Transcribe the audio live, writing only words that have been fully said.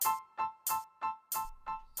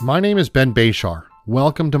My name is Ben Bashar.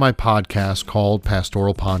 Welcome to my podcast called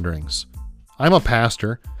Pastoral Ponderings. I'm a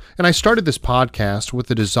pastor, and I started this podcast with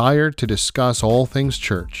the desire to discuss all things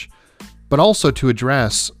church, but also to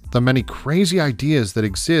address the many crazy ideas that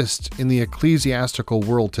exist in the ecclesiastical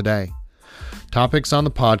world today. Topics on the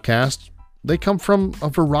podcast, they come from a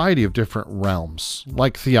variety of different realms,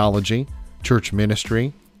 like theology, church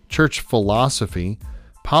ministry, church philosophy,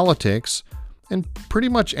 politics, and pretty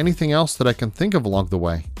much anything else that I can think of along the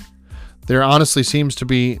way. There honestly seems to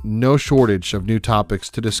be no shortage of new topics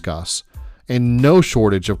to discuss, and no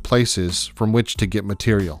shortage of places from which to get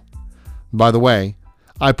material. By the way,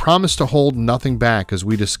 I promise to hold nothing back as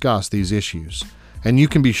we discuss these issues, and you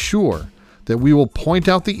can be sure that we will point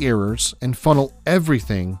out the errors and funnel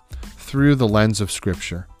everything through the lens of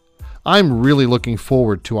Scripture. I'm really looking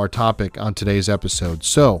forward to our topic on today's episode,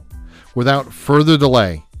 so without further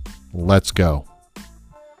delay, let's go.